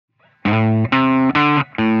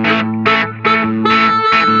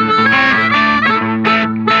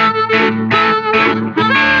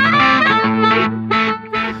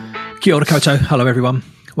Kia ora koutou. Hello, everyone.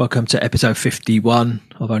 Welcome to episode 51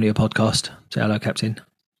 of Only a Podcast. Say hello, Captain.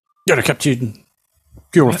 Kia ora, Captain.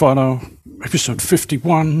 Kia ora whānau. Episode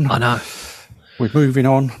 51. I know. We're moving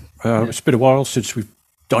on. It's been a while since we've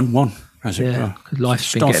done one, has it? Yeah,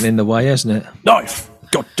 life's been getting in the way, hasn't it? Life!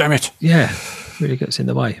 God damn it. Yeah, really gets in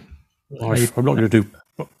the way. Life. I'm not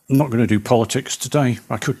going to do politics today.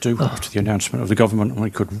 I could do after the announcement of the government, and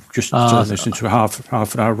we could just turn this into a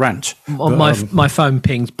half an hour rant. My phone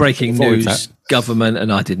pinged breaking news, government,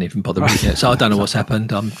 and I didn't even bother reading it. So I don't know what's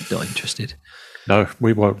happened. I'm not interested. No,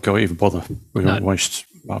 we won't go even bother. We won't waste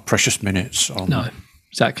our precious minutes on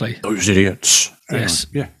exactly those idiots. Yes.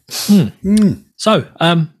 Yeah. So,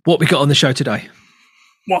 what we got on the show today?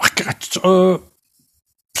 Well,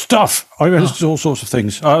 stuff. There's all sorts of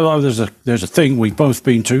things. There's a thing we've both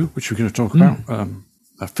been to, which we're going to talk about.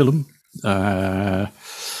 A film. I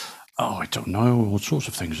don't know, all sorts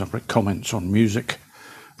of things. I've read comments on music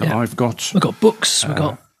that I've got. We've got books.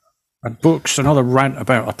 And books. Another rant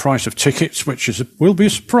about a price of tickets, which will be a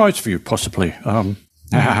surprise for you, possibly.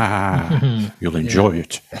 You'll enjoy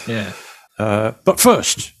it. Yeah. But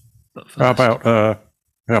first, how about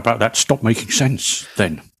that Stop Making Sense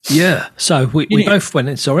then? Yeah. So we both went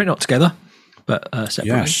and saw it, not together, but separately.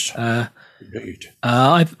 Yes. Indeed.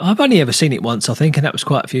 I've only ever seen it once, I think, and that was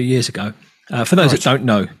quite a few years ago. For those that don't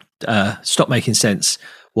know, Stop Making Sense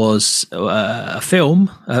was a film.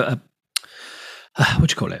 What do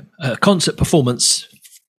you call it? A concert performance.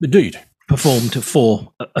 Indeed. Performed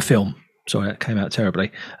for a film. Sorry, that came out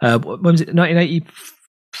terribly. When was it?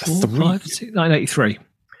 1983.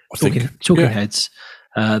 Talking Heads.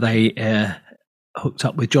 They hooked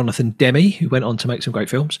up with Jonathan Demme, who went on to make some great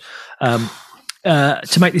films,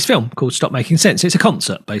 to make this film called Stop Making Sense. It's a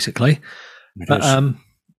concert, basically. And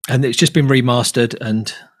it's just been remastered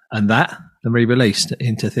and re-released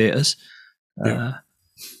into theatres.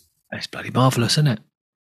 It's bloody marvellous, isn't it?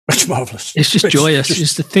 It's marvellous. It's just joyous. It's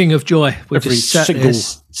just a thing of joy. We're just sat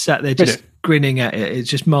there just grinning at it. It's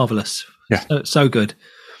just marvellous. Yeah. So good.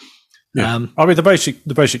 Yeah.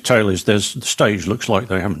 The basic tale is the stage looks like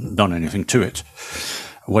they haven't done anything to it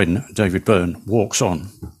when David Byrne walks on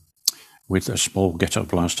with a small ghetto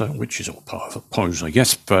blaster, which is all part of a pose, I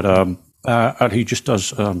guess, but and he just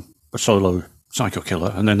does a solo Psycho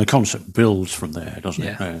Killer, and then the concert builds from there, doesn't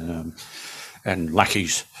it? And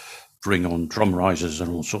lackeys bring on drum risers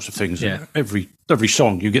and all sorts of things. Yeah. Every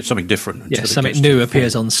song you get something different. Yeah, something new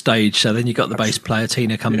appears on stage. So then you got the bass player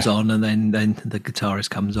Tina comes on, and then the guitarist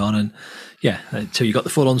comes on, and so you got the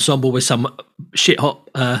full ensemble with some shit hot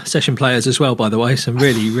session players as well. By the way, some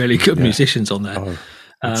really really good musicians on there. Oh,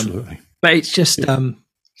 absolutely. But it's just I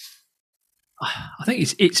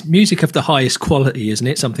think it's music of the highest quality, isn't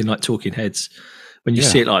it? Something like Talking Heads. When you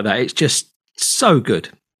see it like that, it's just so good.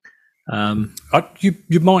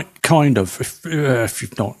 You might kind of, if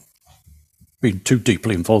you've not been too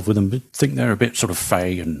deeply involved with them, think they're a bit sort of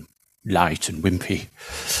fey and light and wimpy.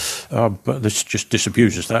 But this just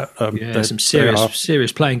disabuses that. There's some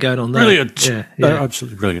serious playing going on there. Brilliant. They're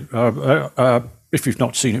absolutely brilliant. If you've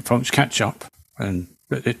not seen it, folks, catch up. And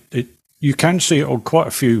you can see it on quite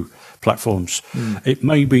a few platforms. It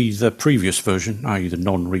may be the previous version, i.e. the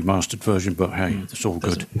non-remastered version, but hey, it's all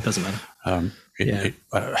good. Doesn't matter. I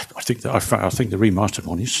think the remastered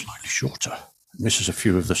one is slightly shorter. It misses a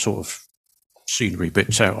few of the sort of scenery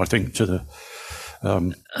bits out, I think, to the...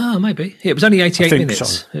 maybe. It was only 88 minutes.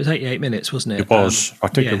 So. It was 88 minutes, wasn't it? It was. I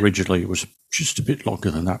think originally it was just a bit longer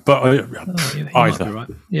than that. But either. Right.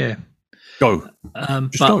 Yeah. Go.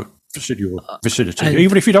 Go. Visit your vicinity.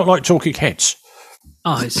 Even if you don't like Talking Heads.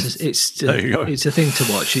 There you go. It's a thing to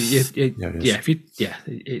watch. It's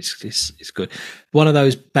good. One of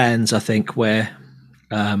those bands, I think, where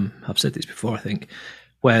I've said this before. I think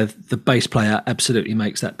where the bass player absolutely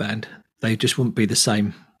makes that band. They just wouldn't be the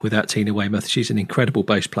same without Tina Weymouth. She's an incredible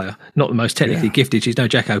bass player. Not the most technically gifted. She's no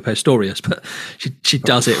Jaco Pastorius, but she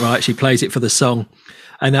does it right. She plays it for the song.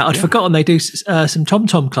 And I'd forgotten they do some Tom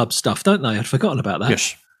Tom Club stuff, don't they? I'd forgotten about that.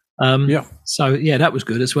 Yes. So that was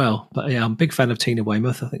good as well. But I'm a big fan of Tina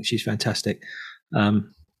Weymouth. I think she's fantastic. Go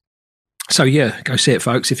see it,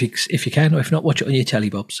 folks, if you can, or if not, watch it on your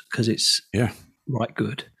telly bobs because it's right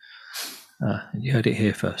good. And you heard it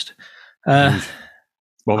here first. Well,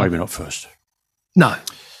 maybe not first. No.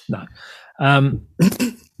 I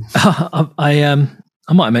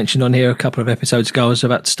might have mentioned on here a couple of episodes ago I was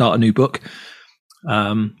about to start a new book,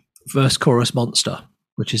 Verse Chorus Monster,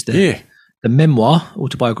 which is the memoir,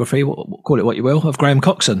 autobiography, call it what you will, of Graham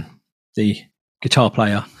Coxon, the guitar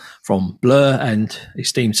player from Blur and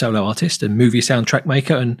esteemed solo artist and movie soundtrack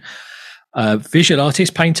maker and visual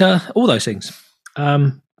artist, painter, all those things.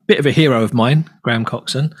 Bit of a hero of mine, Graham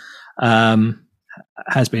Coxon.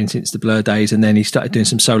 Has been since the Blur days, and then he started doing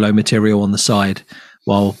some solo material on the side.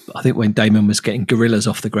 While I think when Damon was getting Gorillaz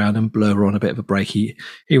off the ground and Blur were on a bit of a break, he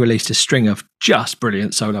released a string of just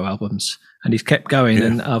brilliant solo albums, and he's kept going. Yeah.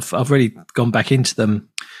 And I've really gone back into them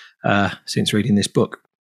since reading this book.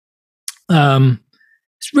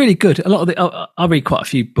 It's really good. A lot of I read quite a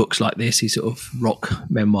few books like this, these sort of rock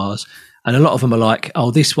memoirs, and a lot of them are like,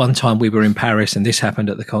 oh, this one time we were in Paris and this happened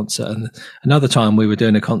at the concert, and another time we were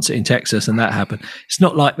doing a concert in Texas and that happened. It's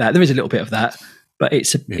not like that. There is a little bit of that, but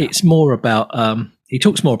it's more about. He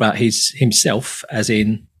talks more about himself, as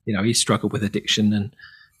in, he struggled with addiction and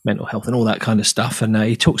mental health and all that kind of stuff, and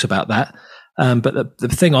he talks about that. But the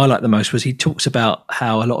thing I liked the most was he talks about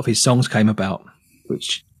how a lot of his songs came about,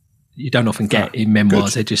 which you don't often get in memoirs.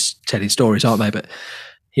 Good. They're just telling stories, aren't they? But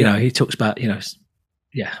he talks about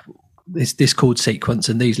this chord sequence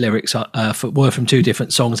and these lyrics were from two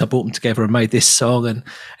different songs. I brought them together and made this song. And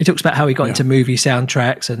he talks about how he got into movie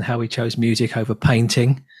soundtracks and how he chose music over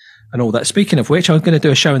painting and all that. Speaking of which, I'm going to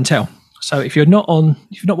do a show and tell. So if you're not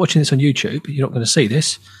watching this on YouTube, you're not going to see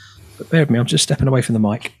this. But bear with me, I'm just stepping away from the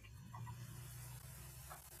mic.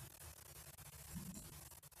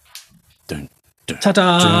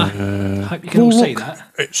 Ta-da! Hope you can all see that.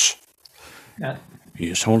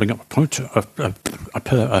 He's holding up a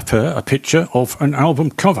picture of an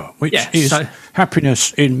album cover, which is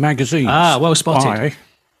Happiness in Magazines. Well spotted.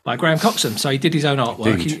 By Graham Coxon. So he did his own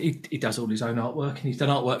artwork. He does all his own artwork, and he's done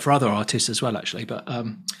artwork for other artists as well, actually. But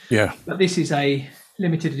But this is a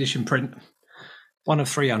limited edition print, one of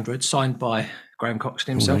 300, signed by Graham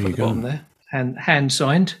Coxon himself at the bottom there, hand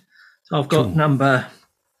signed. So I've got number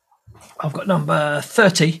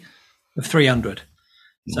 30 of 300.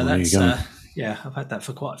 So that's I've had that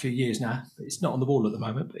for quite a few years now. It's not on the wall at the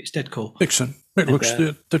moment, but it's dead cool. Excellent. It looks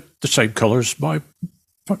the same colour as my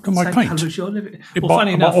paint.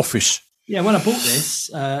 Funny enough, my office. Yeah, when I bought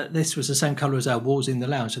this was the same colour as our walls in the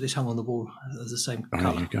lounge. So this hung on the wall as the same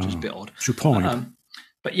colour, which is a bit odd.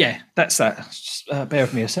 But yeah, that's that. Just, bear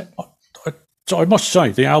with me a sec. So I must say,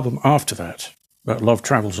 the album after that, Love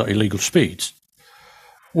Travels at Illegal Speeds,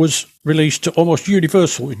 was released to almost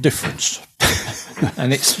universal indifference.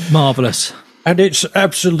 And it's marvellous. And it's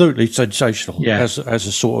absolutely sensational as a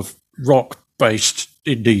sort of rock-based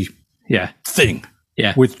indie thing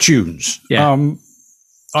with tunes. Yeah.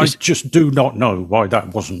 I just do not know why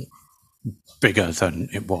that wasn't bigger than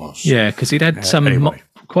it was. Yeah, because he'd had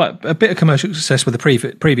quite a bit of commercial success with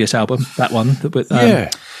the previous album, that one. With,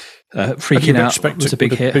 Freaking Out was a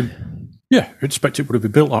big hit. You'd expect it would have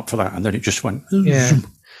been built up for that, and then it just went...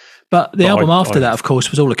 But the album after that, of course,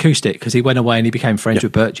 was all acoustic, because he went away and he became friends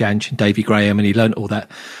with Bert Jansch and Davy Graham, and he learnt all that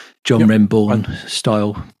John Renbourn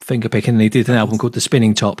style finger picking, and he did an album called The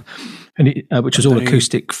Spinning Top, and which was all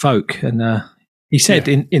acoustic folk. And he said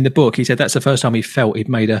in the book, he said that's the first time he felt he'd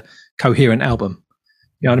made a coherent album.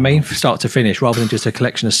 You know what I mean? From start to finish, rather than just a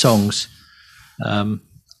collection of songs.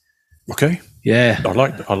 Okay. Yeah, I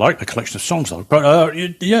like the collection of songs though. But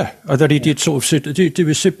then he did sort of do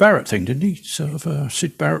a Syd Barrett thing, didn't he? Sort of a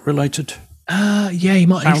Syd Barrett related. He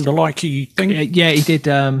might sound alikey thing. Yeah, he did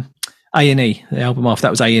A&E. The album after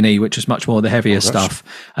that was A&E, which was much more the heavier stuff.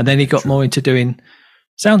 And then he got more into doing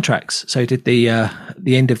soundtracks. So he did the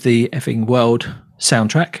End of the Effing World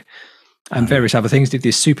soundtrack and various other things. Did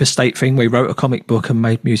this Super State thing where he wrote a comic book and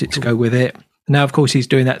made music to go with it. Now, of course, he's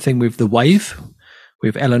doing that thing with The Wave,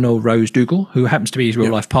 with Eleanor Rose Dougal, who happens to be his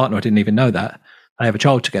real-life partner. I didn't even know that. They have a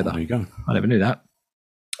child together. There you go. I never knew that.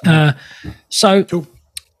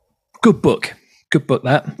 Good book. Good book,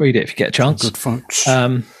 that. Read it if you get a chance. Good, folks.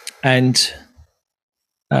 Funny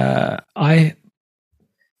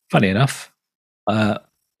enough,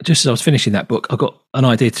 just as I was finishing that book, I got an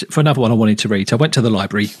idea for another one I wanted to read. So I went to the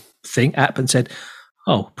library app and said,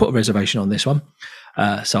 put a reservation on this one.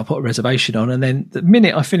 So I put a reservation on, and then the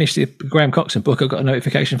minute I finished the Graham Coxon book, I got a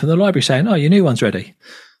notification from the library saying, your new one's ready.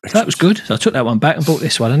 So that was good. So I took that one back and bought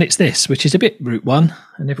this one, and it's this, which is a bit Route 1,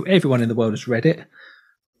 and everyone in the world has read it.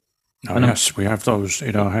 Oh, yes, we have those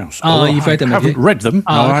in our house. You've read them, have you? I haven't read them. No,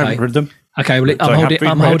 I haven't read them. Okay, well,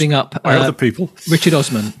 I'm holding up by other people. Richard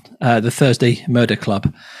Osman, The Thursday Murder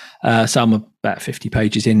Club. So I'm about 50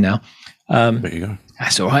 pages in now. There you go.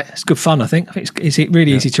 That's all right. It's good fun, I think. It's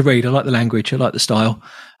really easy to read. I like the language. I like the style.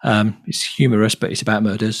 It's humorous, but it's about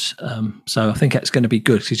murders. So I think that's going to be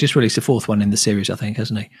good. He's just released the fourth one in the series, I think,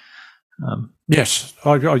 hasn't he? Yes.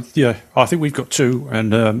 I think we've got two,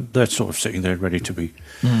 and they're sort of sitting there ready to be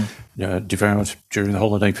devoured during the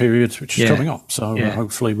holiday period, which is coming up. So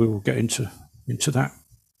hopefully we will get into that.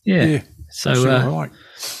 Yeah. So, so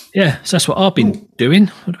that's what I've been doing.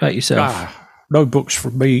 What about yourself? No books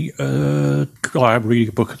from me. I am reading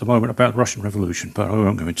a book at the moment about the Russian Revolution, but I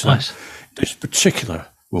won't go into that. This particular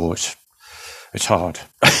war, it's hard.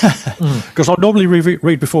 Because I normally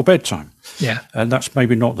read before bedtime. Yeah. And that's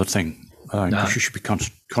maybe not the thing. Because you should be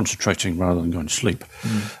concentrating rather than going to sleep.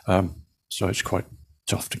 So it's quite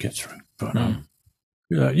tough to get through. But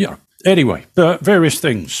yeah. Anyway, various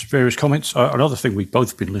things, various comments. Another thing we've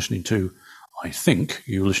both been listening to, I think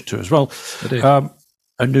you listen to as well. I do.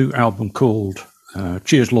 A new album called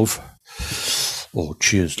Cheers Love, or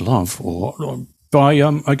Cheers Love, or by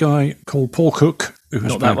a guy called Paul Cook, who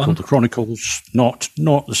has a band called The Chronicles, not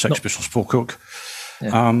the Sex Pistols Paul Cook.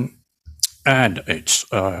 Yeah. And it's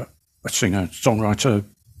a singer-songwriter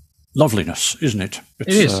loveliness, isn't it? It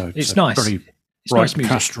is. It's nice. Very it's bright, nice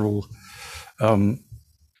music. pastoral,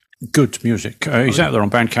 good music. He's out there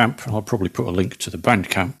on Bandcamp. I'll probably put a link to the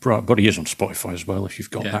Bandcamp, but he is on Spotify as well, if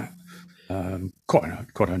you've got that.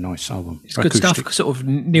 Quite a nice album. It's good stuff, sort of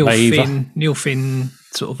Neil Finn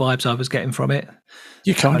sort of vibes I was getting from it.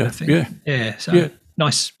 You kind of thing. Yeah.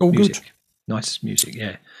 Nice all music. Good. Nice music,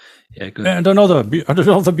 yeah. Yeah, good. And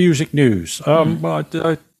another music news.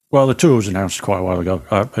 Well, the tour was announced quite a while ago.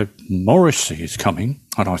 Morrissey is coming,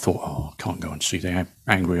 and I thought, I can't go and see the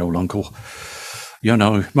angry old uncle,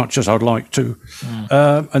 much as I'd like to.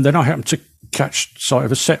 And then I happened to catch sight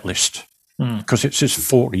of a set list, because it's his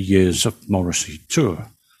 40 years of Morrissey tour,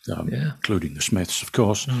 including the Smiths, of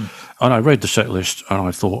course. And I read the set list, and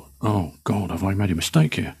I thought, oh, God, have I made a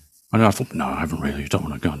mistake here? And I thought, no, I haven't really. I don't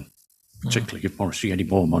want to go and particularly give Morrissey any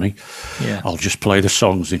more money. Yeah. I'll just play the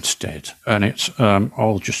songs instead. And it's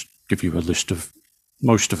I'll just give you a list of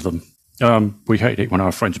most of them. We hate it when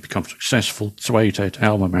our friends become successful. Suede,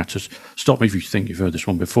 Alma Matters. Stop me if you think you've heard this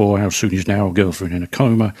one before. How Soon Is Now, Girlfriend in a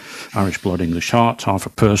Coma. Irish Blood, English Heart, Half a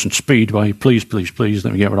Person, Speedway, Please, Please, Please,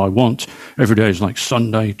 Let Me Get What I Want. Every Day Is Like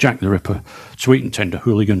Sunday, Jack the Ripper, Sweet and Tender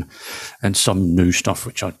Hooligan, and some new stuff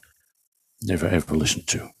which I never ever listened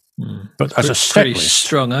to. But as a set list,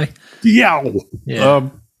 strong, eh? Yeah.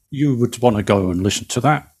 You would want to go and listen to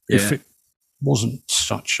that if it wasn't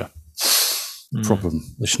such a problem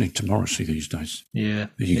listening to Morrissey these days. Yeah.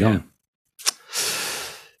 There you go.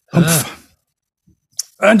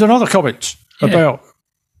 And another comment about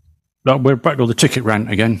we're back on the ticket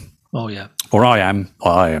rant again. Oh yeah. Or I am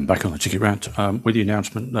back on the ticket rant with the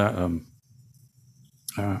announcement that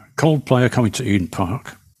Coldplay are coming to Eden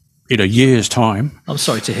Park in a year's time. I'm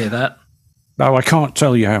sorry to hear that. No, I can't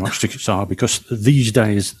tell you how much tickets are, because these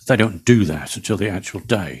days they don't do that until the actual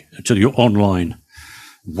day, until you're online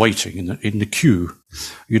waiting in the queue.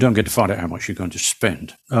 You don't get to find out how much you're going to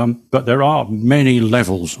spend. But there are many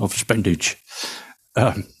levels of spendage,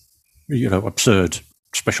 absurd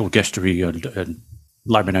special guestery and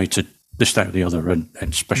laminated this, that, or the other,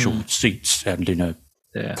 and special seats, and in a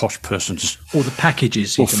posh person's all the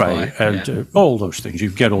packages you buffet, can buy. and all those things. You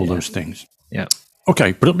get all those things. Yeah.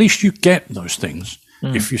 Okay, but at least you get those things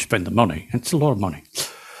if you spend the money. And it's a lot of money.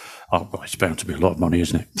 Oh, well, it's bound to be a lot of money,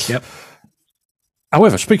 isn't it? Yep.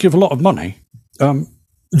 However, speaking of a lot of money,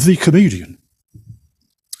 the comedian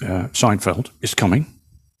Seinfeld is coming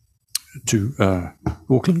to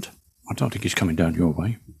Auckland. I don't think he's coming down your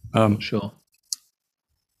way. Sure.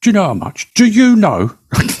 Do you know how much? Do you know?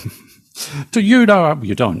 Do you know how...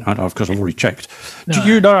 You don't, I know, because I've already checked. No. Do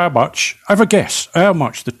you know how much... Have a guess how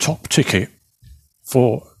much the top ticket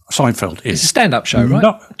for Seinfeld is? It's a stand-up show, right?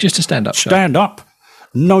 No, just a stand-up show. Stand-up,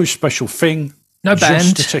 no special thing. No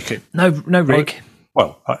band. Just a ticket. No rig. Right?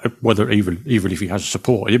 Well, whether even if he has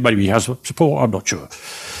support, maybe he has support, I'm not sure.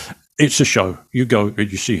 It's a show. You go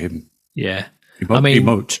and you see him. Yeah.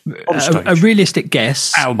 Emote on stage. A realistic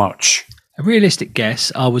guess. How much? A realistic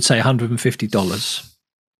guess, I would say $150.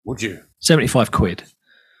 Would you? 75 quid.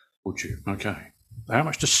 Would you? Okay. How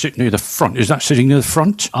much to sit near the front? Is that sitting near the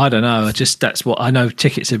front? I don't know. That's what I know.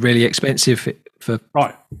 Tickets are really expensive for.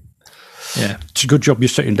 Right. Yeah. It's a good job you're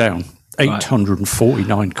sitting down.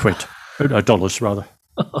 849 quid. Dollars, rather.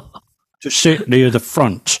 To sit near the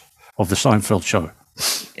front of the Seinfeld show.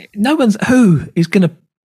 Who is going to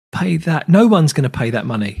pay that? No one's going to pay that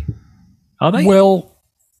money. Are they? Well,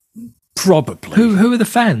 probably. Who are the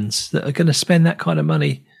fans that are going to spend that kind of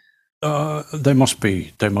money? There must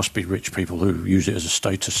be rich people who use it as a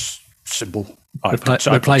status symbol.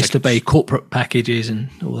 The place to be, corporate packages and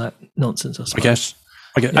all that nonsense, I suppose. I guess.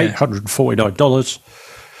 I get $849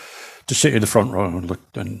 to sit in the front row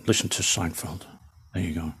and listen to Seinfeld. There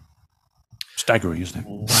you go. Staggering, isn't it?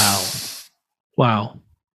 Wow.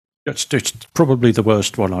 It's probably the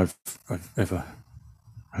worst one I've ever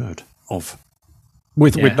heard of.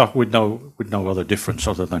 With no other difference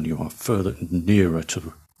other than you are further nearer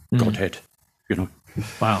to Godhead. you know.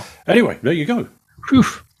 Wow. Anyway, there you go. Whew.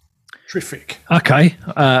 Terrific. Okay.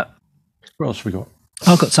 What else have we got?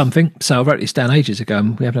 I've got something. So I wrote this down ages ago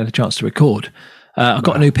and we haven't had a chance to record. I've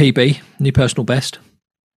got a new PB, new personal best.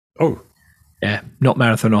 Oh. Yeah, not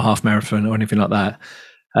marathon or half marathon or anything like that.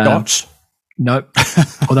 Dance? No.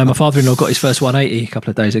 Although my father-in-law got his first 180 a couple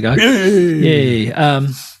of days ago. Yay!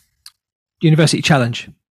 University challenge.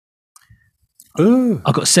 Oh.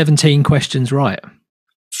 I got 17 questions right.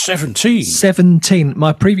 17? 17.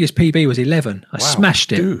 My previous PB was 11. I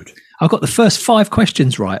smashed it. Dude. I got the first 5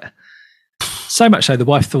 questions right. So much so the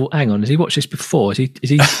wife thought, hang on, has he watched this before? Is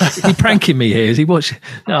he pranking me here? Has he watched?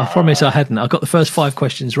 No, I promise I hadn't. I got the first 5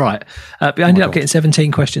 questions right. But I ended up getting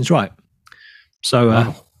 17 questions right.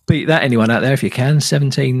 So beat that, anyone out there, if you can.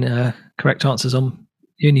 17 correct answers on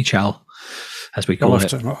Unichal, as we call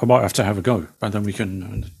it. I might have to have a go, and then we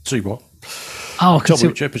can see what. Oh, I can tell me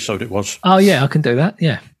which episode it was. Oh, yeah, I can do that.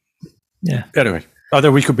 Yeah. Anyway,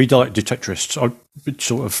 either we could be like detectorists. I'd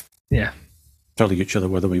sort of Yeah. telling each other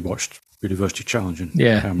whether we watched University Challenge and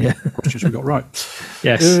Yeah, questions we got right.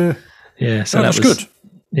 Yes. Yeah, so that was good.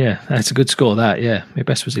 Yeah, that's a good score. That my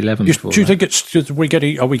best was 11. Do you think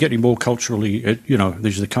are we getting more culturally?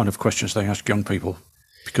 These are the kind of questions they ask young people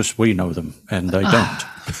because we know them and they don't.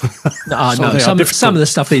 No. Some of the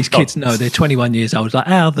stuff these kids know. They're 21 years old. Like,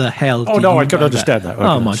 how the hell? I can understand that.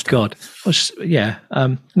 My God.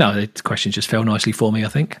 No, the questions just fell nicely for me, I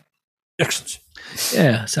think. Excellent.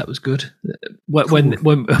 Yeah, so that was good. When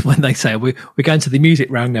they say we're going to the music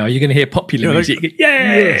round now, you're going to hear popular music. Yay!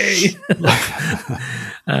 Yes.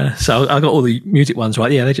 So I got all the music ones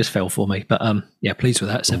right. Yeah, they just fell for me. But pleased with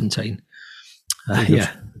that. 17.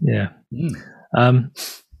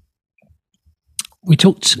 We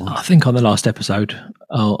talked, I think, on the last episode.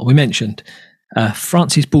 We mentioned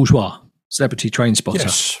Francis Bourgeois, celebrity train spotter.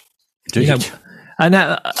 Yes, indeed. And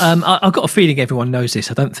I've got a feeling everyone knows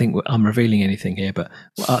this. I don't think I'm revealing anything here, but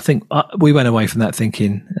I think we went away from that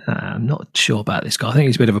thinking, I'm not sure about this guy. I think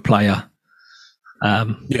he's a bit of a player.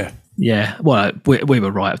 Yeah. Well, we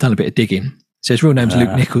were right. I've done a bit of digging. It says his real name's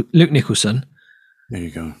Luke Nicholson. There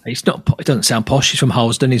you go. He doesn't sound posh. He's from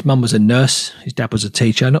Harlesden. His mum was a nurse. His dad was a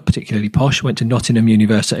teacher, not particularly posh. Went to Nottingham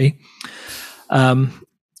University.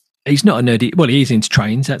 He's not a nerdy. Well, he is into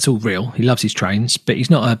trains. That's all real. He loves his trains, but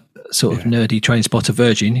he's not a sort of nerdy train spotter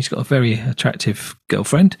virgin. He's got a very attractive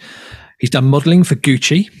girlfriend. He's done modelling for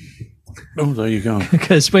Gucci. Oh, there you go.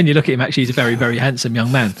 Because when you look at him, actually, he's a very, very handsome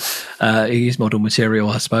young man. He's model material,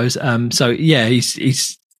 I suppose.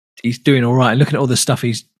 He's doing all right. And looking at all the stuff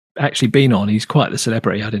he's actually been on, he's quite the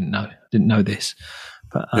celebrity. I didn't know this.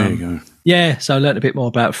 But, there you go. Yeah, so I learned a bit more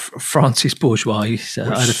about Francis Bourgeois. I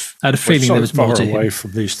had a feeling there was more to him. Far away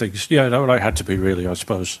from these things. Yeah, no, they had to be really, I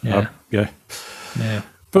suppose. Yeah.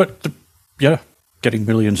 But, getting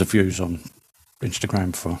millions of views on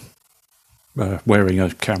Instagram for wearing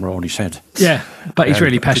a camera on his head. Yeah, but he's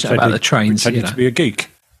really passionate about the trains. Pretending to be a geek.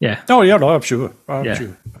 Yeah. Oh, yeah, no, I'm sure.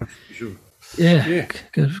 Sure. Yeah.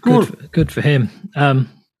 Good for him.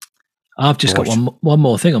 I've just got one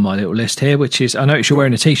more thing on my little list here, which is I noticed you're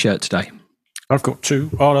wearing a T-shirt today. I've got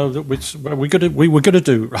 2. We were going to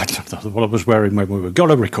do. I don't know what I was wearing when we were going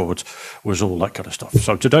to record. Was all that kind of stuff.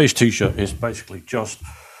 So today's T-shirt is basically just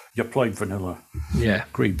your plain vanilla,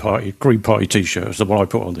 Green Party T-shirt. Is the one I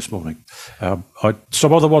put on this morning.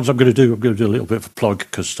 Some other ones I'm going to do. I'm going to do a little bit of a plug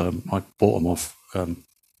because I bought them off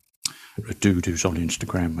a dude who's on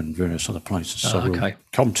Instagram and various other places. So we'll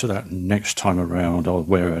come to that next time around. I'll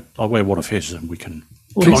wear one of his and we can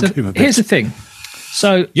plug him a bit. Here's the thing.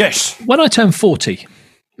 So yes, when I turned 40,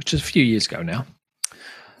 which is a few years ago now,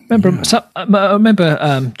 I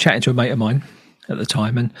remember chatting to a mate of mine at the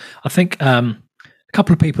time, and I think a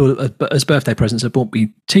couple of people as birthday presents have bought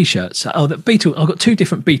me T-shirts. I got 2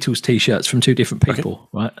 different Beatles T-shirts from 2 different people,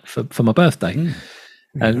 right, for my birthday.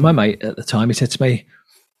 And my mate at the time, he said to me,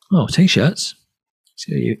 "Oh, T-shirts?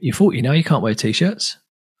 So you're 40 now, you can't wear T-shirts?" I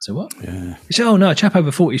said, "What?" Yeah. He said, "Oh, no, a chap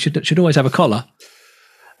over 40 should always have a collar."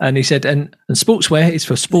 And he said, and sportswear is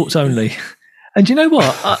for sports only. And you know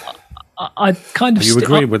what? I kind of... Are you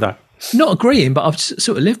agreeing with that? Not agreeing, but I've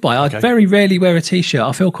sort of lived by it. I very rarely wear a T-shirt.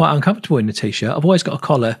 I feel quite uncomfortable in a T-shirt. I've always got a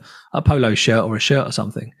collar, a polo shirt or a shirt or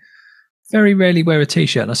something. Very rarely wear a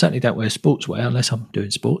T-shirt, and I certainly don't wear sportswear unless I'm doing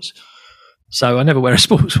sports. So I never wear a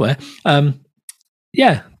sportswear. But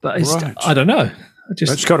it's, right. I don't know.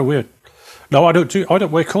 It's kind of weird. No, I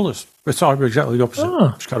don't wear collars. I'm exactly the opposite.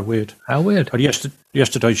 Oh, it's kind of weird. How weird. And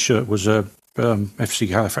yesterday's shirt was a FC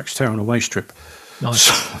Halifax Town away strip. Nice.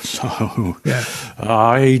 So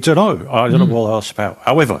I don't know. I don't know what else about.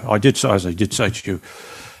 However, as I did say to you,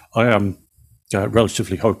 I am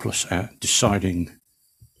relatively hopeless at deciding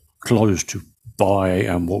clothes to buy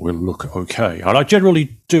and what will look okay. And I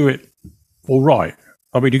generally do it all right.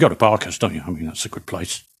 I mean, you go to Barker's, don't you? I mean, that's a good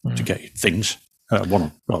place to get things.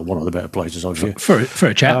 One of the better places I've heard. For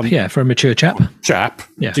a chap, for a mature chap.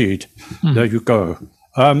 Indeed. There you go.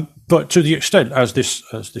 But to the extent as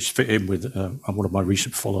this fit in with one of my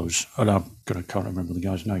recent follows, and can't remember the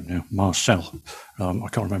guy's name now, Marcel. I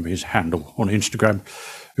can't remember his handle on Instagram.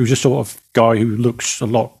 Who's a sort of guy who looks a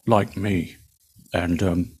lot like me,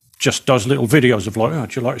 and just does little videos of like,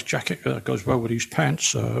 do you like his jacket? That goes well with his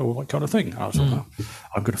pants, all that kind of thing. I was like,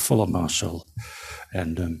 I'm going to follow Marcel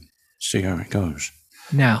and see how it goes.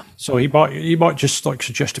 Now, so he might just like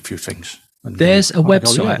suggest a few things. And there's a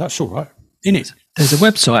website. Go, that's all right. In it. There's a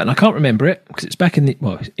website, and I can't remember it because it's back in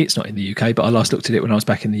it's not in the UK, but I last looked at it when I was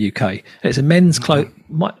back in the UK. And it's a men's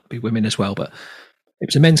might be women as well, but it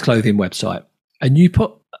was a men's clothing website. And you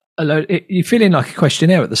put you fill in like a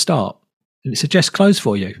questionnaire at the start, and it suggests clothes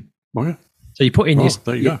for you. Oh, yeah. So you put in your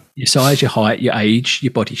size, your height, your age,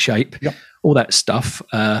 your body shape, all that stuff,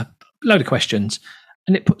 load of questions.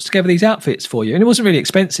 And it puts together these outfits for you. And it wasn't really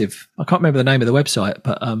expensive. I can't remember the name of the website,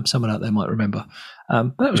 but someone out there might remember.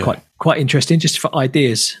 But that was quite interesting, just for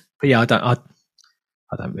ideas. But yeah, I don't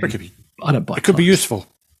buy. It could be useful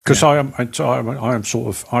because I am sort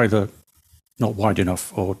of either not wide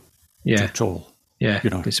enough or too tall. Yeah, you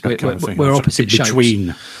know, we're opposite shapes.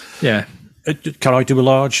 Between. Yeah. Can I do a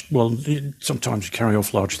large? Well, sometimes you carry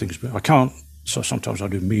off large things, but I can't. So sometimes I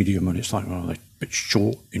do medium, and it's like, well, they're a bit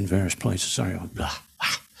short in various places. So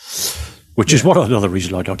which is another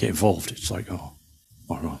reason I don't get involved. It's like, all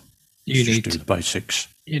right, you need to do the basics.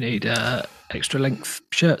 You need extra length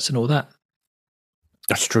shirts and all that.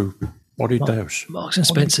 That's true. What did those? Marks and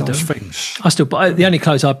Spencer do things. I still buy the only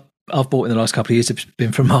clothes I've bought in the last couple of years have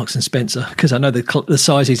been from Marks and Spencer because I know the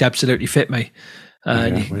sizes absolutely fit me.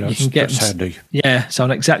 You can get them, handy. Yeah, so I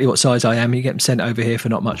know exactly what size I am. You get them sent over here for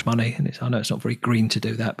not much money, and I know it's not very green to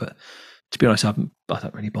do that, but to be honest, I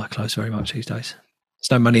don't really buy clothes very much these days.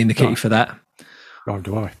 There's no money in the kitty for that. Neither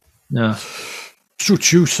do I. No.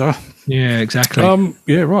 Suits you, sir. Yeah, exactly.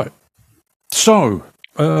 Yeah, right. So,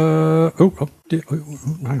 hang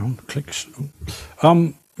on, clicks.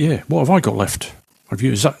 Yeah, what have I got left?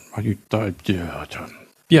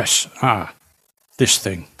 Yes. This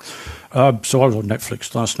thing. So I was on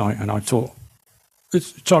Netflix last night, and I thought,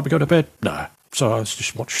 it's time to go to bed. Nah. So I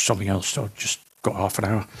just watched something else. So I just got half an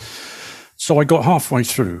hour. So I got halfway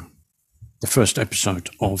through the first episode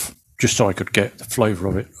of, just so I could get the flavour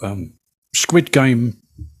of it, Squid Game,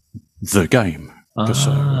 the game. Because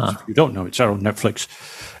if you don't know, it's out on Netflix.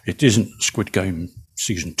 It isn't Squid Game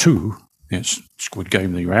Season 2. It's Squid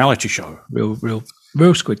Game, the reality show.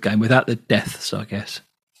 Real Squid Game without the deaths, I guess.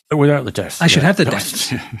 Without the deaths. I should have the deaths.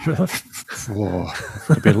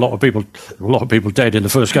 There'd be a lot of people dead in the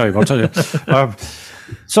first game, I'll tell you.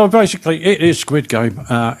 So basically, it is Squid Game.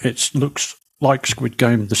 It looks like Squid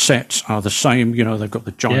Game. The sets are the same. You know, they've got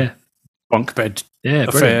the giant bunk bed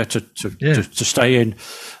affair to stay in.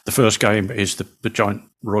 The first game is the giant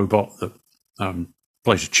robot that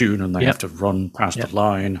plays a tune, and they have to run past the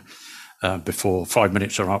line before 5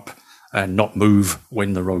 minutes are up and not move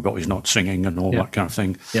when the robot is not singing and all that kind of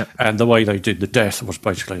thing. Yep. And the way they did the death was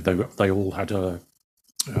basically they all had a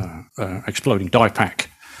exploding die pack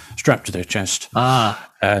strapped to their chest.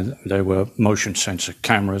 And there were motion sensor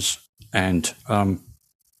cameras, and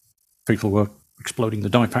people were exploding the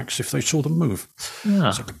die packs if they saw them move.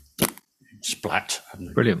 So, splat.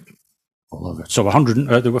 Brilliant. All over. So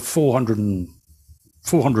there were 400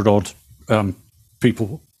 odd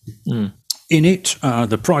people in it.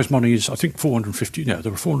 The prize money is, I think, 450. No,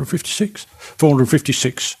 there were 456.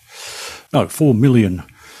 No,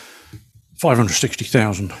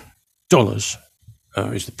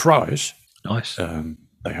 $4,560,000 is the prize. Nice.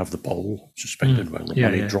 They have the bowl suspended where the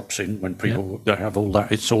money drops in when people. They have all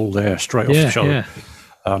that. It's all there straight off the show. Yeah.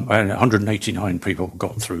 And 189 people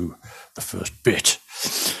got through the first bit.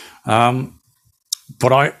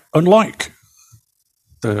 But unlike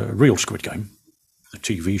the real Squid Game, the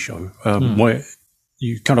TV show, where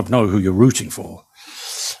you kind of know who you're rooting for,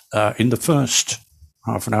 in the first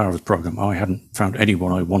half an hour of the program, I hadn't found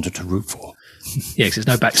anyone I wanted to root for. Yeah, because there's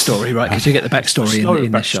no backstory, right? Because you get the backstory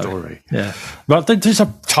in the show. Yeah. But there's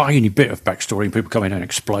a tiny bit of backstory, and people come in and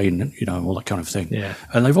explain, all that kind of thing. Yeah.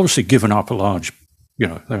 And they've obviously given up a large, they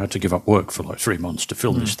had to give up work for like 3 months to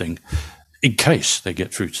film this thing, in case they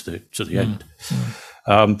get through to the end.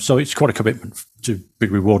 So it's quite a commitment to be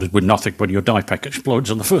rewarded with nothing when your die pack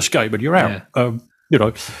explodes on the first game and you're out. So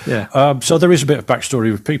there is a bit of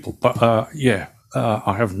backstory with people, but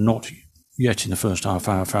I have not yet in the first half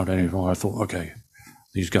hour found anyone I thought, okay,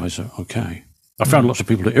 these guys are okay. I found lots of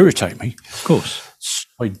people to irritate me. Of course.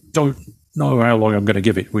 I don't know how long I'm going to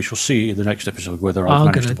give it. We shall see in the next episode whether I've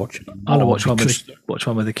managed to watch it. I'm going to watch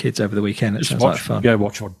one with the kids over the weekend. It sounds like fun. Yeah,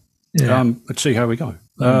 watch one. Yeah. Let's see how we go.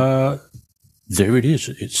 There it is.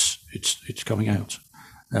 It's coming out.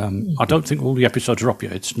 I don't think all the episodes are up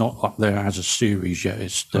yet. It's not up there as a series yet.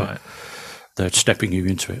 It's they're stepping you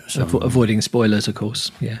into it. So. Avoiding spoilers, of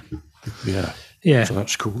course. Yeah. Yeah. So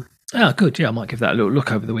that's cool. Oh, good. Yeah, I might give that a little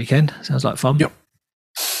look over the weekend. Sounds like fun. Yep.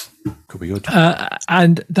 Could be good.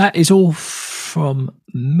 And that is all from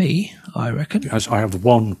me, I reckon. As I have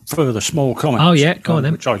one further small comment. Oh, yeah. Go on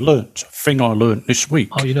then. Which I learnt. A thing I learnt this week.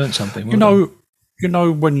 Oh, you learnt something. You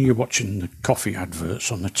know when you're watching the coffee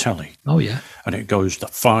adverts on the telly? Oh, yeah. And it goes, the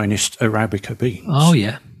finest Arabica beans. Oh,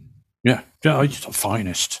 yeah. Yeah, it's the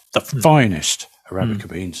finest. The finest Arabica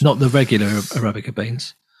beans. Not the regular Arabica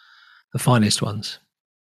beans. The finest ones.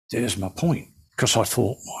 There's my point. Because I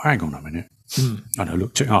thought, well, hang on a minute. And I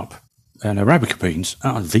looked it up. And Arabica beans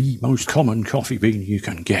are the most common coffee bean you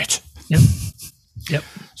can get. Yep.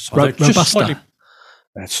 So Robusta.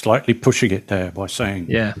 They're slightly pushing it there by saying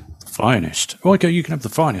the finest. Okay, you can have the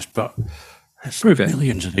finest, but there's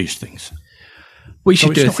millions of these things. We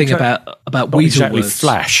should do a thing about weasel exactly words.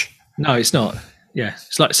 Flash. No, it's not. Yeah,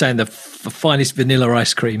 it's like saying the finest vanilla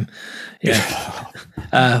ice cream. Yeah.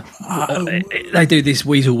 They do this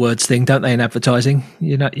weasel words thing, don't they, in advertising?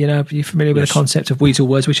 You know, are you familiar with the concept of weasel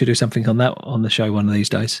words? We should do something on that on the show one of these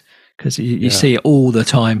days, because you see it all the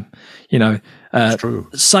time. You know, true.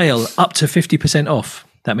 Sale up to 50% off.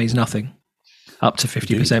 That means nothing. Up to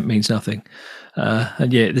 50% means nothing.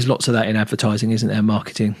 And there's lots of that in advertising, isn't there?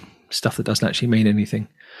 Marketing stuff that doesn't actually mean anything.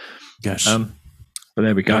 Yes. But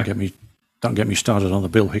there we go. Don't get me started on the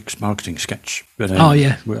Bill Hicks marketing sketch. But,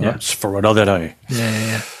 that's for another day.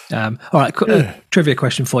 Yeah. All right, trivia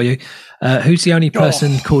question for you. Who's the only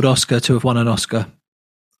person called Oscar to have won an Oscar?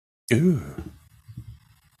 Ooh.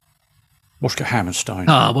 Oscar Hammerstein.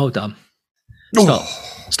 Ah, well done.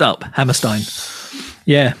 Stop. Hammerstein.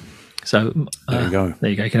 Yeah. So there you go. There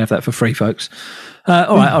you go. You can have that for free, folks.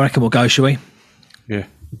 All right, I reckon we'll go, shall we? Yeah.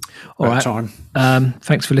 All right. Time.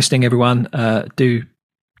 Thanks for listening, everyone. Do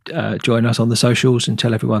join us on the socials and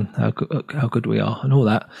tell everyone how good we are and all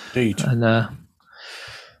that. Indeed. And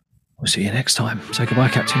we'll see you next time. Say goodbye,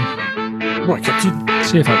 Captain. Right, Captain.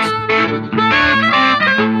 See you, folks.